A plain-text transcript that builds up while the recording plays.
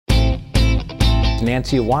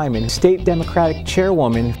Nancy Wyman, State Democratic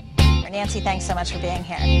Chairwoman. Nancy, thanks so much for being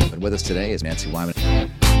here. And with us today is Nancy Wyman.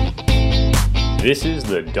 This is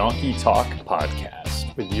the Donkey Talk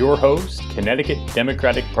Podcast with your host, Connecticut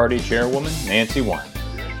Democratic Party Chairwoman Nancy Wyman.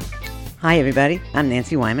 Hi, everybody. I'm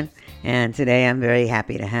Nancy Wyman, and today I'm very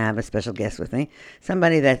happy to have a special guest with me,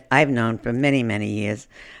 somebody that I've known for many, many years,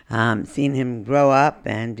 seen him grow up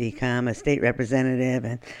and become a state representative,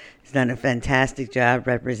 and he's done a fantastic job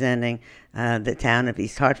representing the town of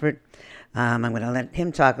East Hartford. I'm going to let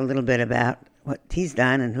him talk a little bit about what he's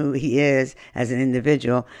done and who he is as an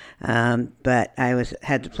individual, but I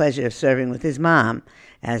had the pleasure of serving with his mom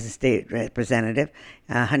as a state representative.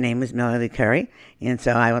 Her name is Melody Curry, and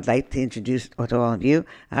so I would like to introduce to all of you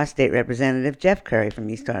our state representative, Jeff Curry from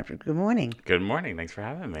East Hartford. Good morning. Good morning. Thanks for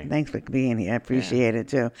having me. Thanks for being here. I appreciate it,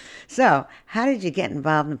 too. So, how did you get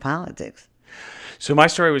involved in politics? So my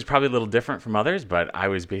story was probably a little different from others, but I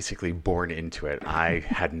was basically born into it. I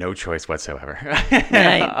had no choice whatsoever.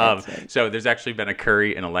 Right. So there's actually been a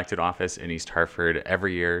Curry in elected office in East Hartford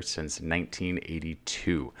every year since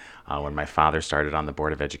 1982, when my father started on the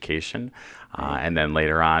Board of Education. And then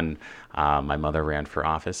later on, my mother ran for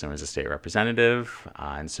office and was a state representative.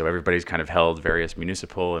 And so everybody's kind of held various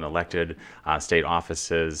municipal and elected state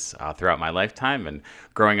offices throughout my lifetime. And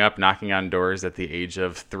growing up, knocking on doors at the age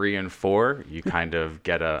of 3 and 4, you kind of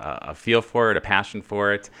get a feel for it, a passion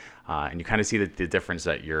for it. And you kind of see the difference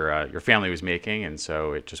that your family was making. And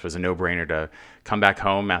so it just was a no-brainer to come back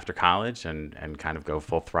home after college and kind of go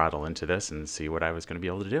full throttle into this and see what I was going to be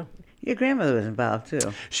able to do. Your grandmother was involved,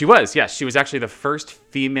 too. She was, yes. She was actually the first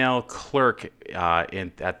female clerk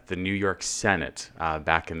at the New York Senate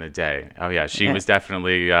back in the day. Oh, yeah. She was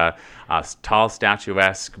definitely a tall,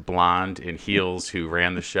 statuesque, blonde in heels who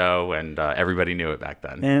ran the show, and everybody knew it back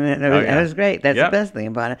then. And it was great. That's the best thing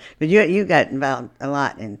about it. But you got involved a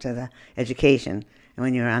lot into the education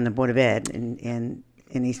when you were on the Board of Ed in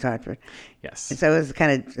East Hartford. Yes. And so it was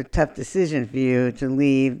kind of a tough decision for you to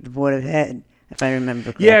leave the Board of Ed, if I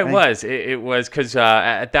remember correctly. Yeah, it was. It was because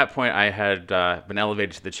at that point I had been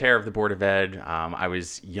elevated to the chair of the Board of Ed. I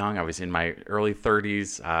was young. I was in my early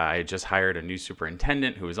 30s. I had just hired a new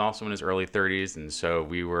superintendent who was also in his early 30s, and so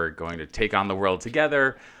we were going to take on the world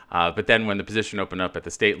together. But then when the position opened up at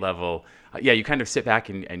the state level, you kind of sit back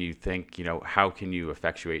and you think, how can you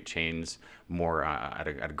effectuate change more at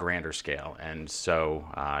a grander scale? And so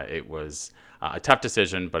it was a tough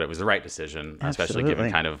decision, but it was the right decision, especially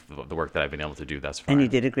given kind of the work that I've been able to do thus far. And you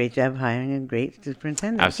did a great job hiring a great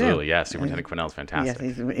superintendent. Absolutely, too. yeah. Superintendent Quinnell's fantastic.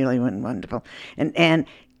 Yes, he's really wonderful. And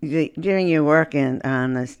during your work on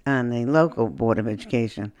the local Board of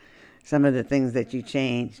Education, some of the things that you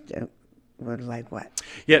changed were like what?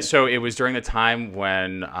 Yeah, so it was during the time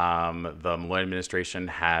when the Malloy administration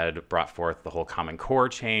had brought forth the whole Common Core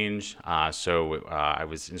change. So I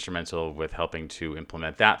was instrumental with helping to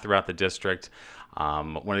implement that throughout the district.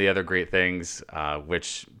 One of the other great things,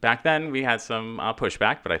 which back then we had some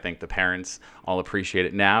pushback, but I think the parents all appreciate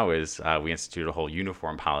it now, is we instituted a whole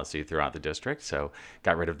uniform policy throughout the district. So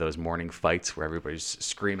got rid of those morning fights where everybody's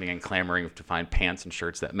screaming and clamoring to find pants and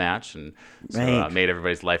shirts that match, and so made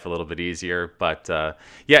everybody's life a little bit easier. But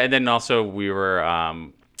and then also we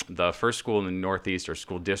were the first school in the Northeast or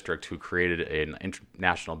school district who created an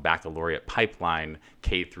international baccalaureate pipeline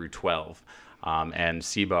K through 12. And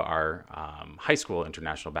SEBA, our high school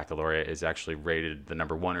international baccalaureate, is actually rated the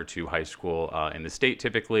number 1 or 2 high school in the state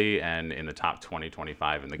typically, and in the top 20,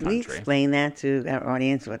 25 in the country. Can you explain that to our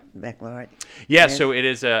audience, what baccalaureate is? So it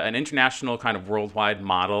is an international kind of worldwide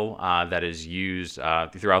model that is used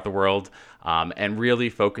throughout the world. And really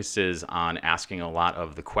focuses on asking a lot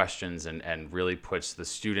of the questions and really puts the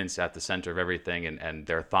students at the center of everything and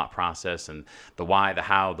their thought process and the why, the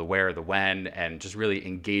how, the where, the when, and just really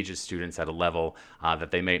engages students at a level that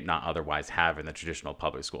they may not otherwise have in the traditional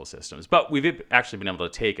public school systems. But we've actually been able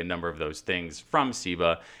to take a number of those things from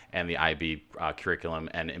SEBA and the IB curriculum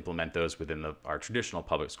and implement those within our traditional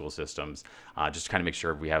public school systems, just to kind of make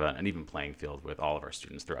sure we have an even playing field with all of our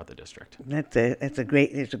students throughout the district. It's a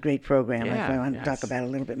great program. I want to talk about it a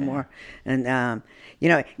little bit more. And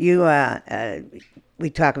we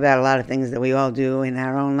talk about a lot of things that we all do in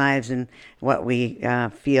our own lives and what we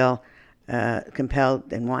feel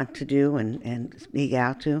compelled and want to do and speak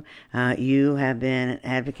out to. You have been an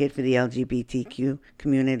advocate for the LGBTQ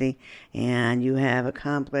community, and you have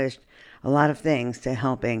accomplished a lot of things to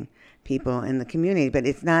helping people in the community. But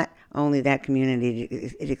it's not only that community,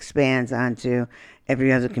 it expands onto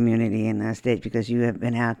every other community in the state because you have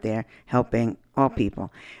been out there helping all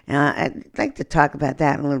people. I'd like to talk about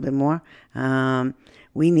that a little bit more.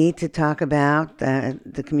 we need to talk about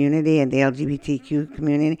the community and the LGBTQ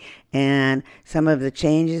community and some of the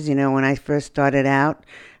changes. When I first started out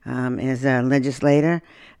as a legislator,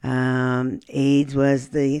 AIDS was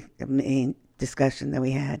the main discussion that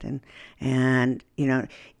we had, and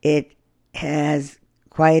it has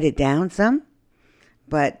quieted down some,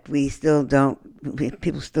 but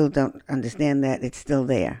people still don't understand that it's still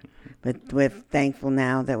there. But we're thankful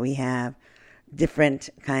now that we have different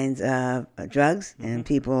kinds of drugs, and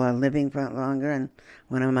people are living for longer. And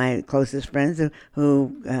one of my closest friends,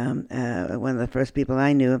 who one of the first people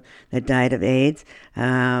I knew that died of AIDS,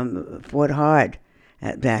 fought hard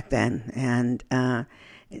back then. And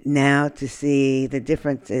now to see the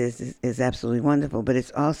differences is absolutely wonderful. But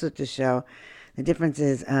it's also to show the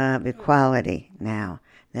differences of equality now,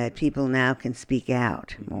 that people now can speak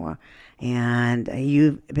out more. And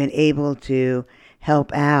you've been able to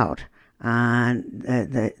help out on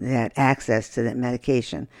that access to that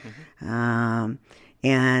medication,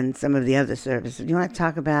 and some of the other services. Do you want to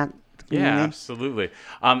talk about the community? Yeah, absolutely.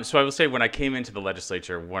 So I will say, when I came into the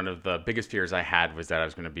legislature, one of the biggest fears I had was that I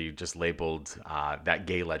was going to be just labeled that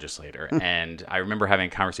gay legislator. And I remember having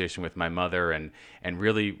a conversation with my mother and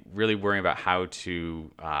really, really worrying about how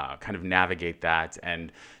to kind of navigate that.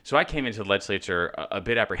 And so I came into the legislature a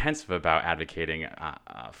bit apprehensive about advocating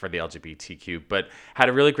for the LGBTQ, but had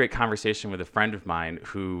a really great conversation with a friend of mine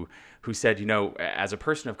who said, as a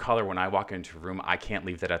person of color, when I walk into a room, I can't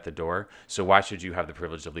leave that at the door. So why should you have the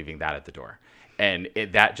privilege of leaving that at the door? And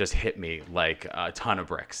that just hit me like a ton of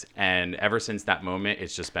bricks. And ever since that moment,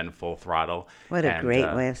 it's just been full throttle. What a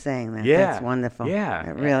great way of saying that. Yeah, that's wonderful. Yeah.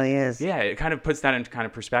 It really is. Yeah, it kind of puts that into kind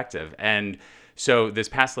of perspective. And so this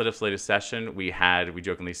past legislative session, we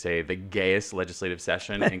jokingly say, the gayest legislative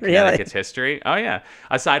session in Connecticut's history. Oh, yeah.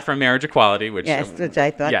 Aside from marriage equality, which I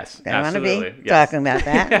thought, yes, I want to absolutely. be talking about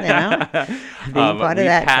that, being part of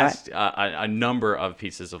that. We passed a number of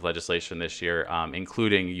pieces of legislation this year,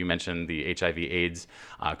 including, you mentioned, the HIV/AIDS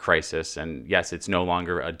crisis. And yes, it's no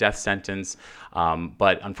longer a death sentence.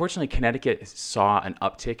 But unfortunately, Connecticut saw an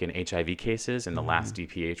uptick in HIV cases in the last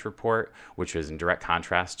DPH report, which was in direct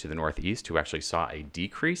contrast to the Northeast, who actually saw a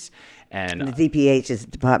decrease. And the DPH is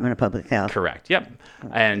the Department of Public Health. Correct. Yep.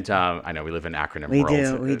 And I know we live in acronym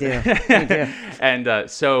world. We do. And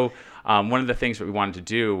so one of the things that we wanted to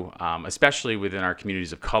do, especially within our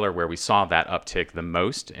communities of color, where we saw that uptick the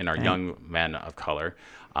most in our young men of color,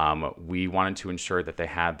 we wanted to ensure that they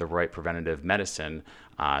had the right preventative medicine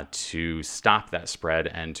to stop that spread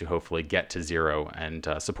and to hopefully get to zero, and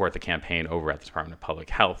support the campaign over at the Department of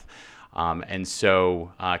Public Health. And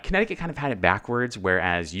so Connecticut kind of had it backwards,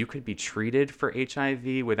 whereas you could be treated for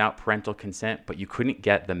HIV without parental consent, but you couldn't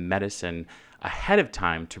get the medicine ahead of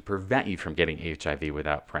time to prevent you from getting HIV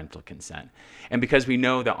without parental consent. And because we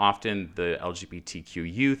know that often the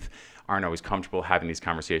LGBTQ youth aren't always comfortable having these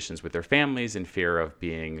conversations with their families in fear of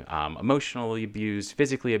being emotionally abused,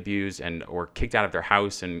 physically abused, or kicked out of their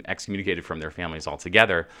house and excommunicated from their families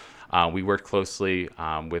altogether. We worked closely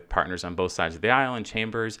with partners on both sides of the aisle in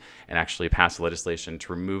chambers and actually passed legislation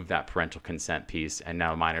to remove that parental consent piece. And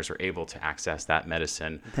now minors are able to access that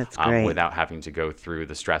medicine without having to go through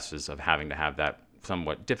the stresses of having to have that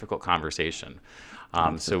somewhat difficult conversation.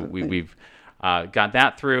 So we've got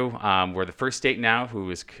that through. We're the first state now who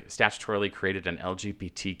has statutorily created an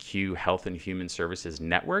LGBTQ Health and Human Services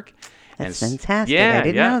Network. That's fantastic. I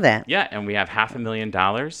didn't know that. Yeah, and we have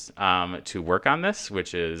 $500,000 to work on this,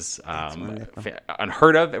 which is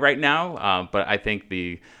unheard of right now. But I think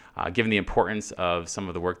given the importance of some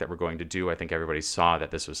of the work that we're going to do, I think everybody saw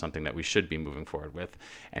that this was something that we should be moving forward with,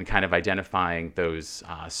 and kind of identifying those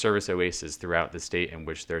service oases throughout the state in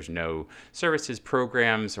which there's no services,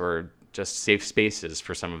 programs, or just safe spaces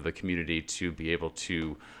for some of the community to be able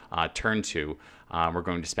to turn to. We're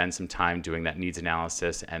going to spend some time doing that needs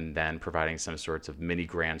analysis and then providing some sorts of mini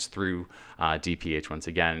grants through DPH once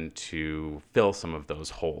again to fill some of those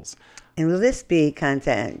holes. And will this be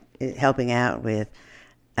helping out with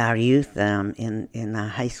our youth in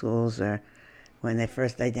the high schools, or when they're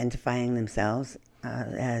first identifying themselves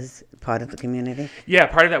as part of the community? Yeah,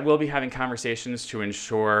 part of that will be having conversations to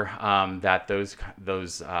ensure that those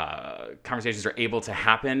conversations are able to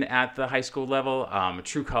happen at the high school level.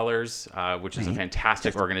 True Colors, which is a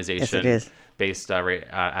fantastic organization. Yes, it is. Based right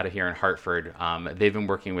out of here in Hartford. They've been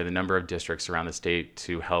working with a number of districts around the state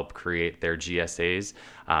to help create their GSAs,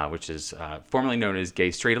 which is formerly known as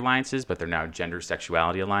Gay Straight Alliances, but they're now Gender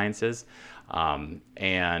Sexuality Alliances.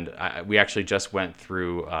 And we actually just went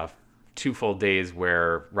through 2 full days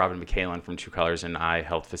where Robin McCallan from True Colors and I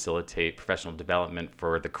helped facilitate professional development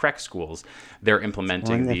for the CREC schools. They're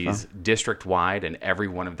implementing these district-wide, and every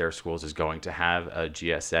one of their schools is going to have a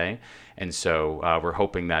GSA. And so we're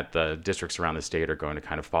hoping that the districts around the state are going to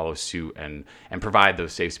kind of follow suit and provide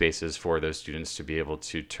those safe spaces for those students to be able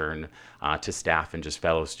to turn to staff and just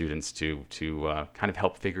fellow students to kind of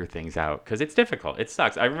help figure things out. Because it's difficult. It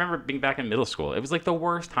sucks. I remember being back in middle school. It was like the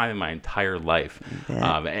worst time in my entire life.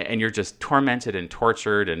 And you're just tormented and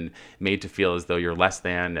tortured and made to feel as though you're less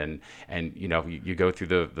than. And you know, you go through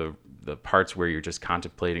the parts where you're just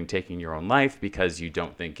contemplating taking your own life because you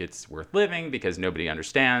don't think it's worth living, because nobody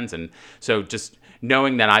understands. And so just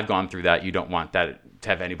knowing that I've gone through that, you don't want that to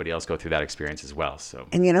have anybody else go through that experience as well. So,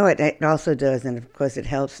 and you know, it also does, and of course it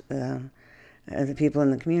helps the people in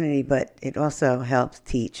the community, but it also helps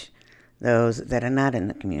teach those that are not in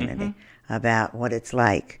the community about what it's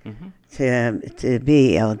like to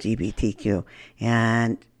be LGBTQ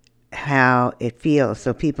and how it feels,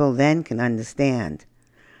 so people then can understand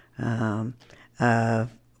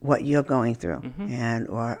what you're going through and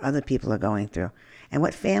or other people are going through and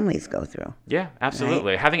what families go through. Yeah,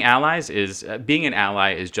 absolutely. Right? Having allies is being an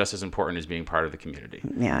ally is just as important as being part of the community.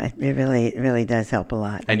 Yeah, it really does help a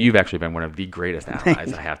lot. And you've actually been one of the greatest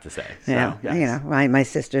allies, I have to say. So, yeah, yes. You know, my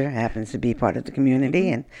sister happens to be part of the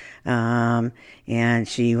community, and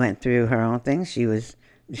she went through her own things.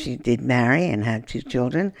 She did marry and had 2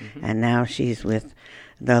 children, and now she's with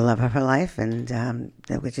the love of her life, and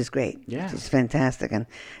which is great. Yeah. Which is fantastic. And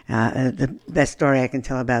the best story I can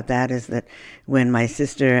tell about that is that when my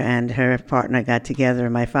sister and her partner got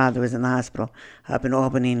together, my father was in the hospital up in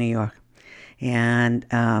Albany, New York. And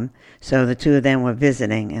so the 2 of them were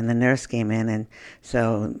visiting, and the nurse came in, and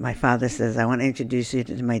so my father says, I want to introduce you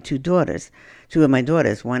to my 2 daughters, 2 of my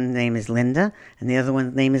daughters. One name is Linda, and the other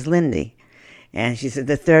one's name is Lindy. And she said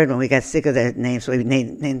the third one, we got sick of their names, so we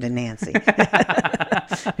named her Nancy.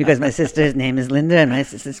 Because my sister's name is Linda, and my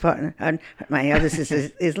sister's partner, my other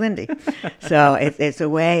sister is Lindy. So it's a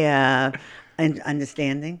way of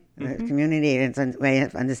understanding the community. It's a way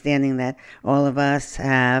of understanding that all of us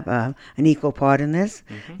have an equal part in this.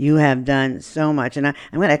 You have done so much. And I'm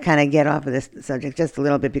going to kind of get off of this subject just a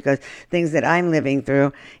little bit, because things that I'm living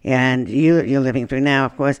through, and you're living through now,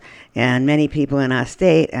 of course, and many people in our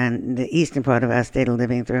state and the eastern part of our state are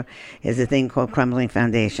living through, is a thing called crumbling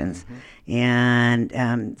foundations.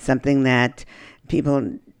 And something that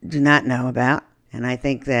people do not know about. And I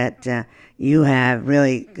think that you have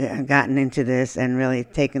really gotten into this and really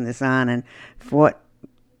taken this on and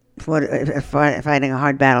fighting a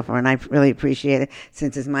hard battle for it. And I really appreciate it,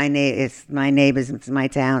 since it's my neighbors, it's my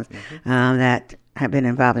towns that have been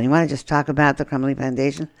involved. And you want to just talk about the Crumbling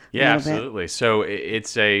Foundation? Yeah, absolutely. So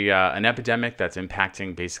it's an epidemic that's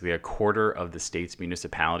impacting basically a quarter of the state's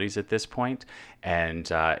municipalities at this point.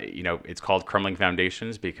 And, it's called Crumbling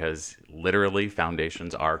Foundations because literally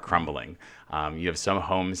foundations are crumbling. You have some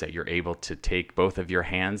homes that you're able to take both of your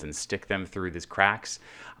hands and stick them through these cracks.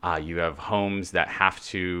 You have homes that have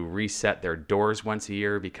to reset their doors once a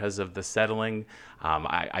year because of the settling.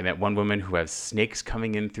 I met one woman who has snakes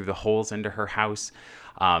coming in through the holes into her house.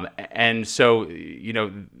 And so,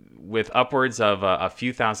 with upwards of a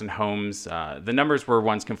few thousand homes, the numbers were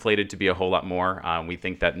once conflated to be a whole lot more. We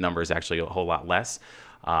think that number is actually a whole lot less.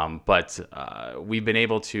 But we've been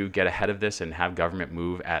able to get ahead of this and have government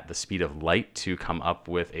move at the speed of light to come up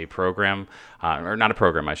with a program, or not a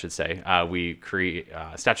program, I should say. We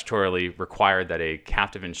statutorily required that a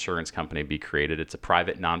captive insurance company be created. It's a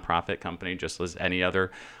private nonprofit company, just as any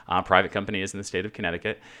other private company is in the state of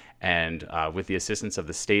Connecticut. And with the assistance of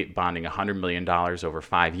the state bonding $100 million over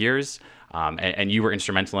 5 years, and you were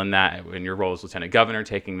instrumental in that in your role as Lieutenant Governor,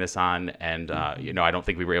 taking this on. And I don't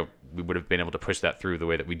think we would have been able to push that through the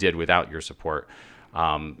way that we did without your support.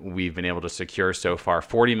 We've been able to secure so far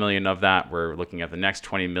 $40 million of that. We're looking at the next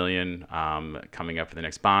 $20 million coming up for the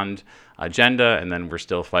next bond agenda, and then we're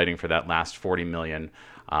still fighting for that last $40 million.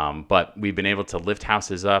 But we've been able to lift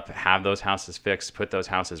houses up, have those houses fixed, put those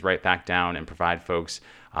houses right back down, and provide folks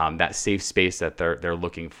that safe space that they're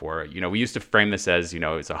looking for. We used to frame this as,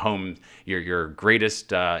 it's a home, your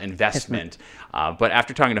greatest investment. But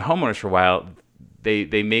after talking to homeowners for a while,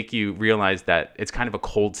 they make you realize that it's kind of a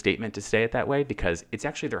cold statement to say it that way, because it's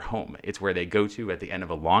actually their home. It's where they go to at the end of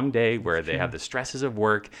a long day, where they have the stresses of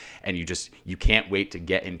work, and you can't wait to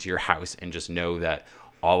get into your house and just know that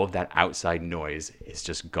all of that outside noise is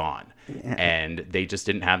just gone. Yeah. And they just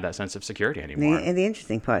didn't have that sense of security anymore. And the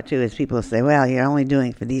interesting part, too, is people say, well, you're only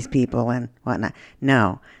doing it for these people and whatnot.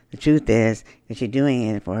 No. The truth is that you're doing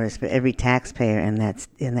it for every taxpayer in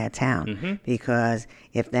that town, because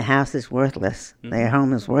if the house is worthless, their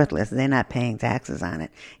home is worthless, they're not paying taxes on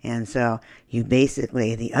it, and so you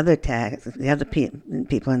basically the other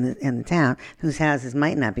people in the town whose houses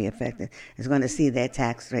might not be affected is going to see their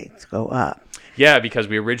tax rates go up. Yeah, because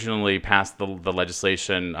we originally passed the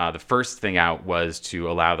legislation. The first thing out was to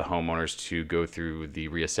allow the homeowners to go through the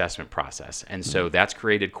reassessment process. And so that's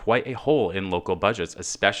created quite a hole in local budgets,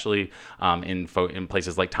 especially in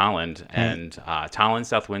places like Tolland. And Tolland,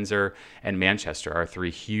 South Windsor, and Manchester are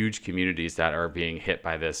three huge communities that are being hit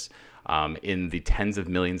by this in the tens of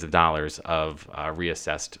millions of dollars of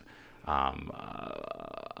reassessed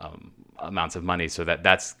amounts of money, so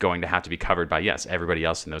that's going to have to be covered by, yes, everybody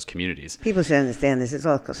else in those communities. People should understand this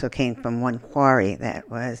also came from one quarry that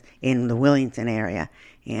was in the Willington area,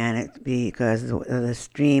 and it's because the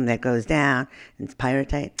stream that goes down, it's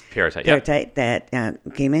pyrrhotite that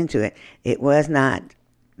came into it. It was not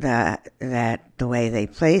the way they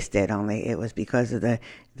placed it, only it was because of the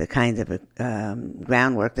kinds of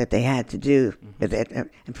groundwork that they had to do with it and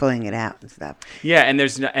pulling it out and stuff. Yeah,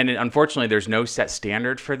 and unfortunately there's no set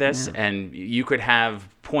standard for this, and you could have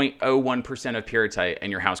 0.01% of pyrrhotite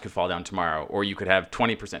and your house could fall down tomorrow, or you could have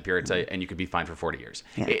 20% pyrrhotite and you could be fined for 40 years.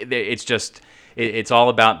 Yeah. It's all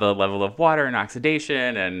about the level of water and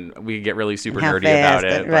oxidation, and we get really super nerdy about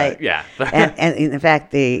it. Right. But, yeah. and in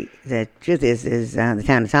fact, the truth is the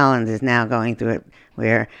town of Tolland is now going through it,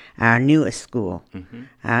 where our newest school,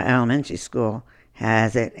 our elementary school,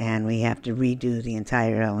 has it, and we have to redo the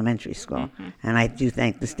entire elementary school. And I do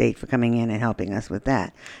thank the state for coming in and helping us with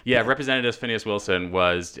that. Yeah, Representative Phineas Wilson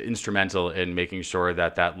was instrumental in making sure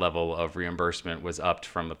that level of reimbursement was upped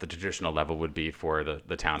from what the traditional level would be for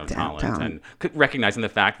the town of Tolland. And recognizing the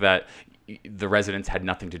fact that the residents had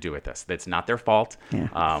nothing to do with this. That's not their fault.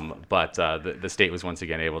 Yeah. But the state was once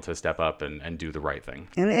again able to step up and do the right thing.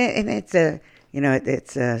 And it's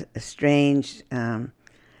a strange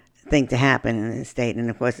thing to happen in the state, and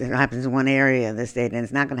of course it happens in one area of the state, and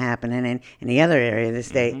it's not going to happen in any other area of the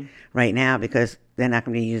state right now, because they're not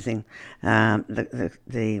going to be using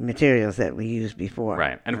the materials that we used before.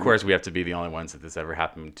 Right, and of course we have to be the only ones that this ever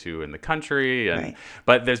happened to in the country. And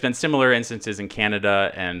but there's been similar instances in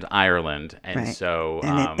Canada and Ireland, and so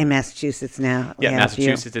in Massachusetts now. Yeah,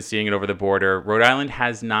 Massachusetts is seeing it over the border. Rhode Island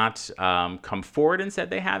has not come forward and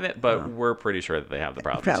said they have it, but we're pretty sure that they have the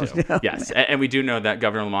problem too. Yes, and we do know that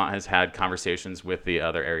Governor Lamont has had conversations with the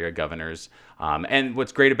other area governors. And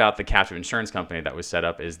what's great about the captive insurance company that was set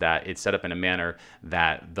up is that it's set up in a manner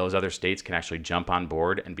that those other states can actually jump on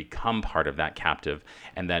board and become part of that captive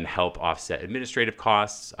and then help offset administrative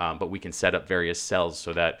costs. But we can set up various cells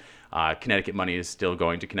so that Connecticut money is still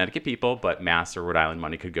going to Connecticut people, but Mass or Rhode Island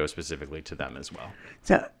money could go specifically to them as well.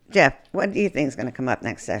 So, Jeff, what do you think is going to come up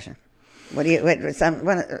next session? Some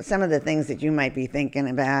of the things that you might be thinking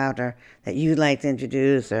about, or that you'd like to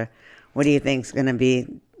introduce, or what do you think is going to be?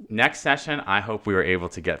 Next session, I hope we were able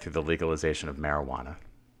to get through the legalization of marijuana.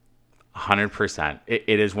 100%.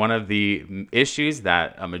 It is one of the issues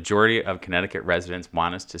that a majority of Connecticut residents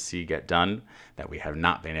want us to see get done that we have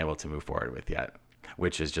not been able to move forward with yet,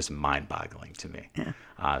 which is just mind-boggling to me.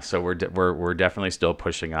 Yeah. So we're definitely still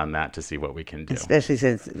pushing on that to see what we can do. Especially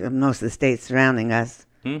since most of the states surrounding us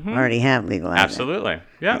already have legalized it. Absolutely.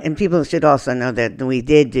 Yeah. And people should also know that we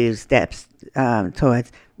did do steps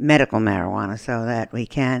towards medical marijuana so that we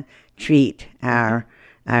can treat our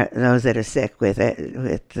those that are sick with it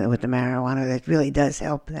with the marijuana. That really does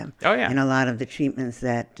help them. Oh yeah. In a lot of the treatments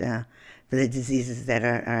that for the diseases that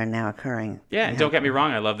are now occurring. Yeah, and don't get me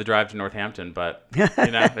wrong, I love the drive to Northampton, but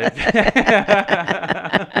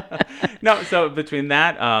no. So between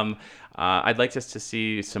that, I'd like us to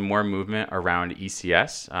see some more movement around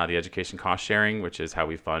ECS, the education cost sharing, which is how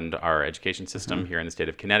we fund our education system here in the state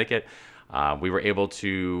of Connecticut. We were able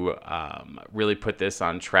to really put this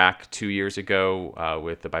on track 2 years ago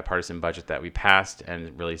with the bipartisan budget that we passed,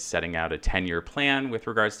 and really setting out a 10-year plan with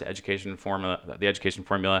regards to the education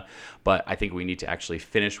formula. But I think we need to actually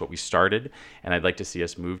finish what we started, and I'd like to see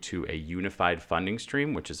us move to a unified funding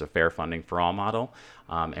stream, which is a fair funding for all model.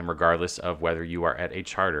 And regardless of whether you are at a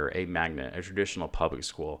charter, a magnet, a traditional public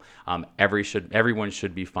school, everyone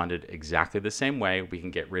should be funded exactly the same way. We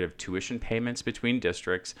can get rid of tuition payments between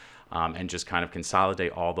districts and just kind of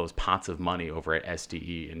consolidate all those pots of money over at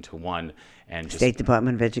SDE into one. And just State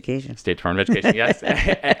Department of Education. State Department of Education, yes,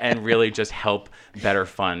 and really just help better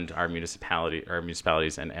fund our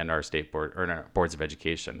municipalities and our state board or our boards of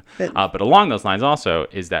education. But along those lines also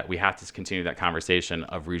is that we have to continue that conversation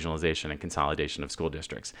of regionalization and consolidation of school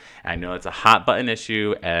districts. And I know it's a hot button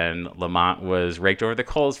issue, and Lamont was raked over the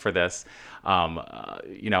coals for this.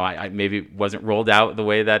 I maybe wasn't rolled out the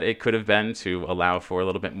way that it could have been to allow for a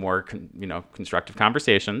little bit more, constructive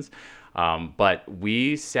conversations. But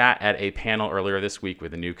we sat at a panel earlier this week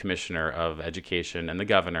with the new commissioner of education and the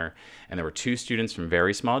governor, and there were two students from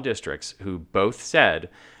very small districts who both said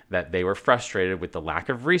that they were frustrated with the lack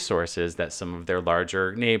of resources that some of their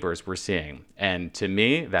larger neighbors were seeing. And to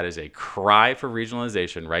me, that is a cry for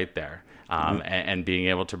regionalization right there. And being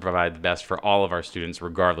able to provide the best for all of our students,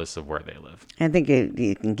 regardless of where they live. I think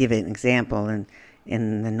you can give an example.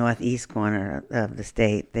 In the northeast corner of the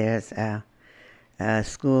state, there's a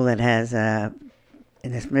school that has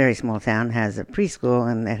in this very small town, has a preschool,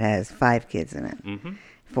 and it has 5 kids in it. Mm-hmm.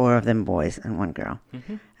 4 of them boys and 1 girl.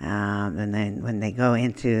 Mm-hmm. And then when they go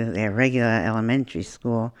into their regular elementary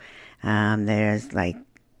school, there's like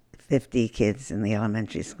 50 kids in the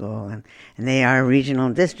elementary school, and they are a regional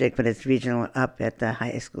district, but it's regional up at the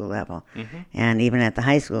high school level. Mm-hmm. And even at the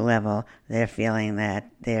high school level, they're feeling that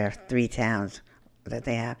their 3 towns that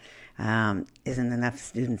they have isn't enough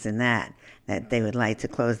students in that they would like to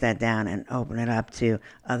close that down and open it up to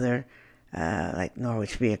other, like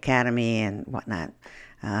Norwich Free Academy and whatnot.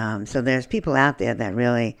 So there's people out there that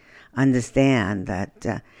really understand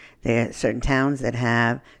that there are certain towns that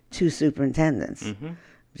have 2 superintendents. Mm-hmm.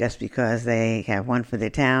 Just because they have one for their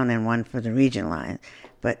town and one for the region line,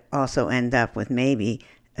 but also end up with maybe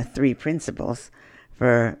 3 principals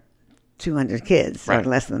for 200 kids, right, or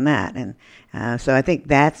less than that. And so I think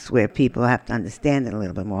that's where people have to understand it a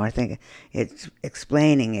little bit more. I think it's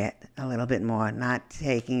explaining it a little bit more, not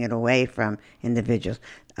taking it away from individuals.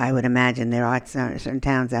 I would imagine there are certain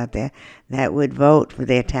towns out there that would vote for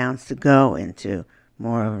their towns to go into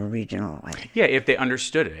more of a regional way. Yeah, if they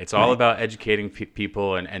understood it. It's all about educating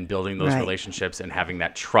people and building those relationships and having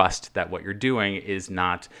that trust that what you're doing is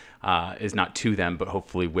not to them, but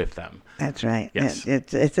hopefully with them. That's right. Yes.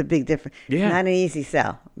 It's a big difference. Yeah. Not an easy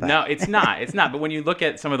sell. But. No, it's not. It's not. But when you look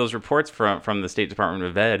at some of those reports from the State Department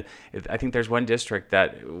of Ed, I think there's one district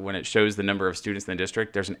that when it shows the number of students in the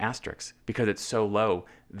district, there's an asterisk because it's so low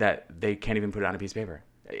that they can't even put it on a piece of paper.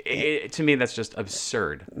 To me, that's just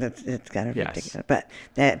absurd. It's kind of ridiculous. But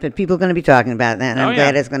people are going to be talking about that. And I'm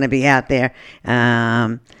glad it's going to be out there.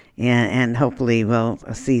 And hopefully we'll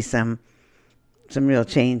see some real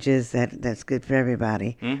changes that's good for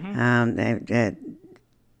everybody. Mm-hmm.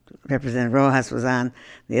 Representative Rojas was on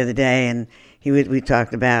the other day, and we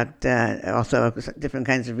talked about also different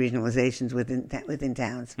kinds of regionalizations within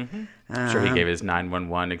towns. Mm-hmm. Sure, he gave his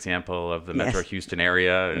 911 example of the Metro Houston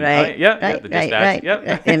area. And, right. The dispatch. Right.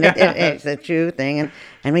 Yep. And it's a true thing,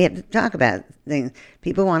 and we have to talk about things.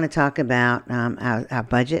 People want to talk about our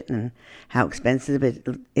budget and how expensive it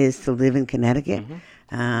is to live in Connecticut. Mm-hmm.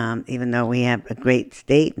 Even though we have a great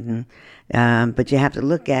state, but you have to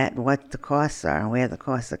look at what the costs are and where the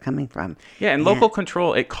costs are coming from. Yeah, and local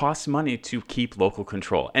control, it costs money to keep local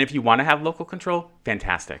control. And if you want to have local control,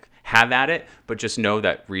 fantastic. Have at it, but just know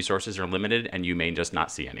that resources are limited and you may just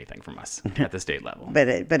not see anything from us at the state level. But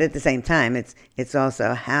at the same time, it's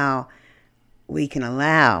also how we can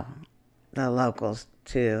allow the locals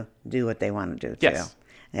to do what they want to do, too. Yes.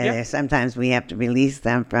 And sometimes we have to release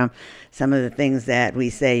them from some of the things that we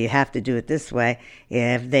say you have to do it this way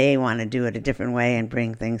if they want to do it a different way and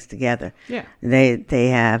bring things together. Yeah. They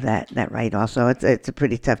have that right also. It's a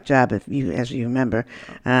pretty tough job as you remember,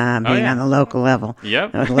 being on the local level.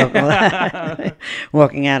 Yep.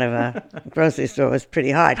 Walking out of a grocery store was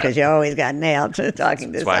pretty hard because you always got nailed to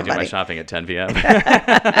talking to somebody. That's why I do my shopping at 10 p.m.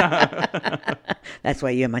 That's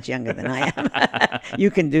why you're much younger than I am.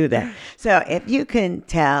 You can do that. So if you can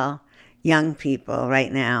tell young people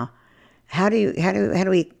right now, how do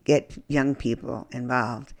we get young people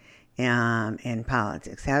involved in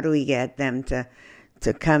politics? How do we get them to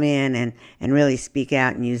come in and really speak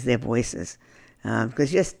out and use their voices?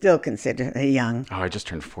 Because you're still considered young. Oh, I just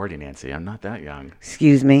turned 40, Nancy. I'm not that young.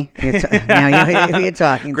 Excuse me. Now who you're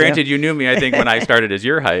talking Granted, you knew me, I think, when I started as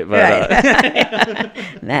your height. But,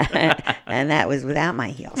 and that was without my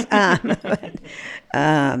heels. But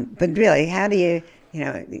really, how do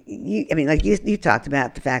you talked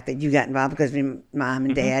about the fact that you got involved because your mom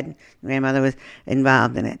and dad, grandmother was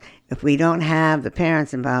involved in it. If we don't have the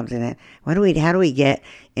parents involved in it, how do we get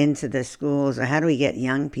into the schools, or how do we get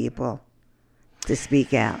young people to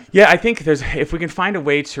speak out? Yeah, I think if we can find a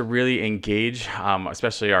way to really engage,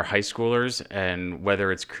 especially our high schoolers, and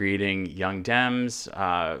whether it's creating Young Dems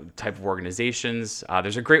type of organizations.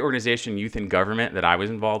 There's a great organization, Youth in Government, that I was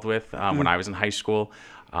involved with when I was in high school.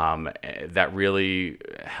 That really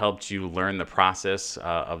helped you learn the process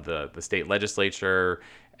of the state legislature,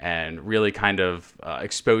 and really kind of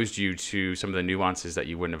exposed you to some of the nuances that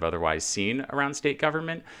you wouldn't have otherwise seen around state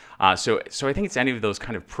government. So I think it's any of those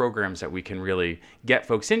kind of programs that we can really get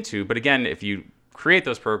folks into. But again, if you create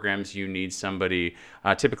those programs, you need somebody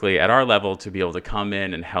typically at our level to be able to come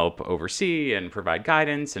in and help oversee and provide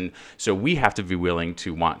guidance. And so we have to be willing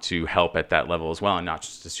to want to help at that level as well, and not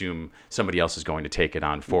just assume somebody else is going to take it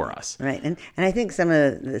on for us. Right. And I think some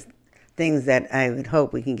of the things that I would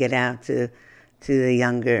hope we can get out to the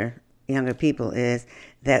younger people is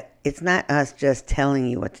that it's not us just telling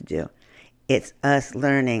you what to do. It's us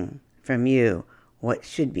learning from you what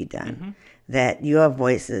should be done. That your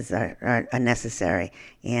voices are necessary.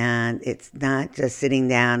 And it's not just sitting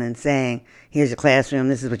down and saying, here's a classroom,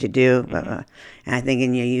 this is what you do. And I think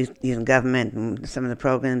in your youth in government and some of the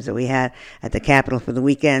programs that we had at the Capitol for the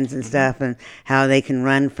weekends and stuff, and how they can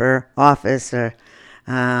run for office, or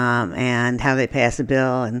and how they pass a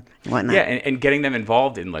bill and whatnot. Yeah, and getting them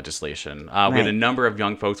involved in legislation. We had a number of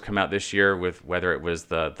young folks come out this year with whether it was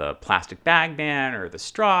the plastic bag ban, or the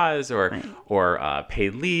straws, or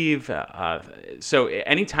paid leave. So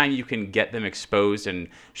anytime you can get them exposed and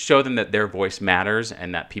show them that their voice matters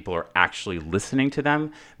and that people are actually listening to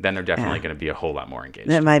them, then they're definitely going to be a whole lot more engaged.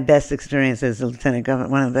 My best experience as a lieutenant governor,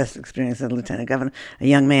 one of the best experiences as a lieutenant governor, a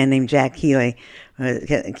young man named Jack Keeley.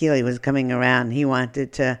 Keeley was coming around, and he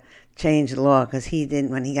wanted to change the law because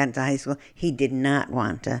when he got into high school, he did not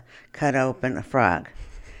want to cut open a frog.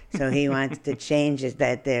 So he wanted to change it,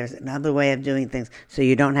 that there's another way of doing things, so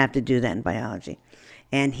you don't have to do that in biology.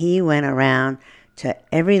 And he went around to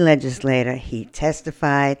every legislator. He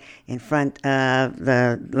testified in front of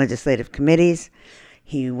the legislative committees.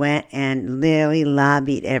 He went and literally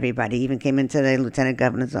lobbied everybody. He even came into the lieutenant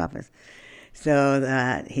governor's office.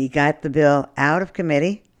 So he got the bill out of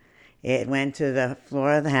committee. It went to the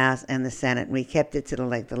floor of the House and the Senate. We kept it to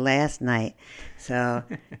the last night. So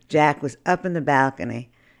Jack was up in the balcony,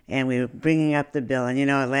 and we were bringing up the bill. And,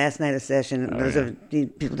 last night of session,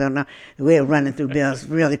 people don't know, we were running through bills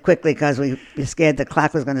really quickly because we were scared the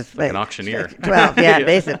clock was going to strike. Like an auctioneer. 12, yeah,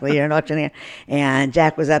 basically, you're an auctioneer. And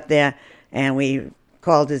Jack was up there, and we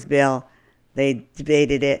called his bill. They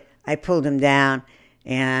debated it. I pulled him down.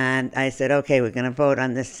 And I said, okay, we're going to vote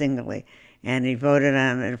on this singly. And he voted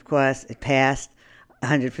on it, of course. It passed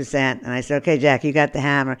 100%. And I said, okay, Jack, you got the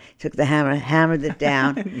hammer. Took the hammer, hammered it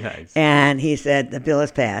down. Nice. And he said, the bill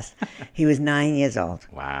is passed. He was 9 years old.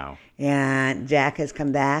 Wow. And Jack has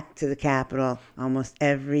come back to the Capitol almost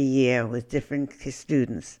every year with different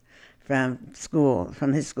students from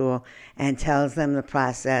his school, and tells them the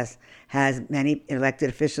process, has many elected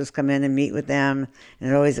officials come in and meet with them,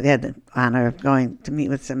 and always had the honor of going to meet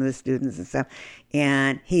with some of the students and stuff.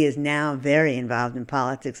 And he is now very involved in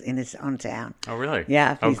politics in his own town. Oh, really?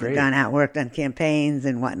 Yeah, he's great. gone out, worked on campaigns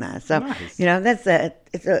and whatnot. So, nice.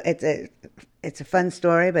 It's a fun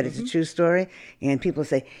story, but it's a true story. And people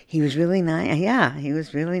say, he was really 9. Yeah, he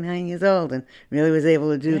was really 9 years old and really was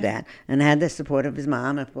able to do that, and had the support of his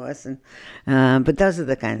mom, of course. And but those are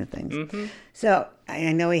the kind of things. So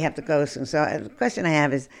I know we have to go soon. So the question I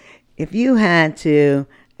have is, if you had to,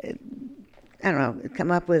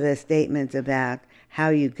 come up with a statement about how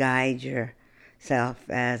you guide yourself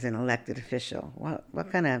as an elected official,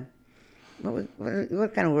 what kind of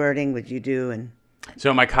wording would you do? And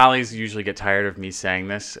so my colleagues usually get tired of me saying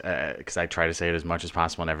this because I try to say it as much as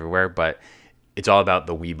possible and everywhere, but it's all about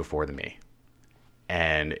the we before the me.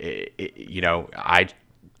 And, I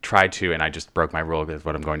tried to, and I just broke my rule because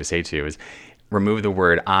what I'm going to say to you is remove the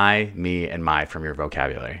word I, me, and my from your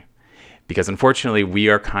vocabulary. Because unfortunately, we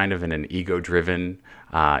are kind of in an ego-driven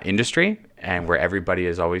industry, and where everybody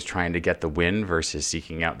is always trying to get the win versus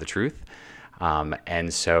seeking out the truth.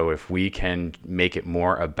 And so if we can make it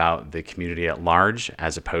more about the community at large,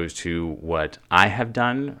 as opposed to what I have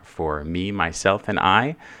done for me, myself, and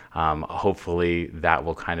I, hopefully that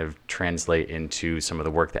will kind of translate into some of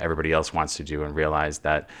the work that everybody else wants to do, and realize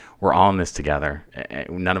that we're all in this together.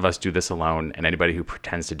 None of us do this alone, and anybody who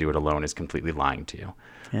pretends to do it alone is completely lying to you.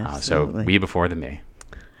 So we before the me.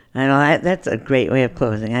 I know that's a great way of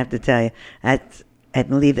closing. I have to tell you, I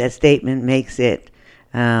believe that statement makes it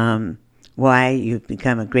why you've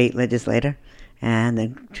become a great legislator and a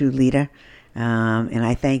true leader. And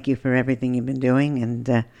I thank you for everything you've been doing.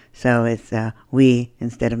 And so it's we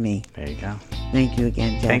instead of me. There you go. Thank you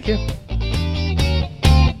again, Jeff. Thank you.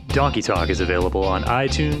 Donkey Talk is available on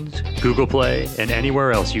iTunes, Google Play, and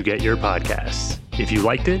anywhere else you get your podcasts. If you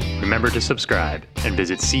liked it, remember to subscribe and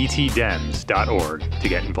visit ctdems.org to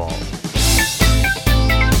get involved.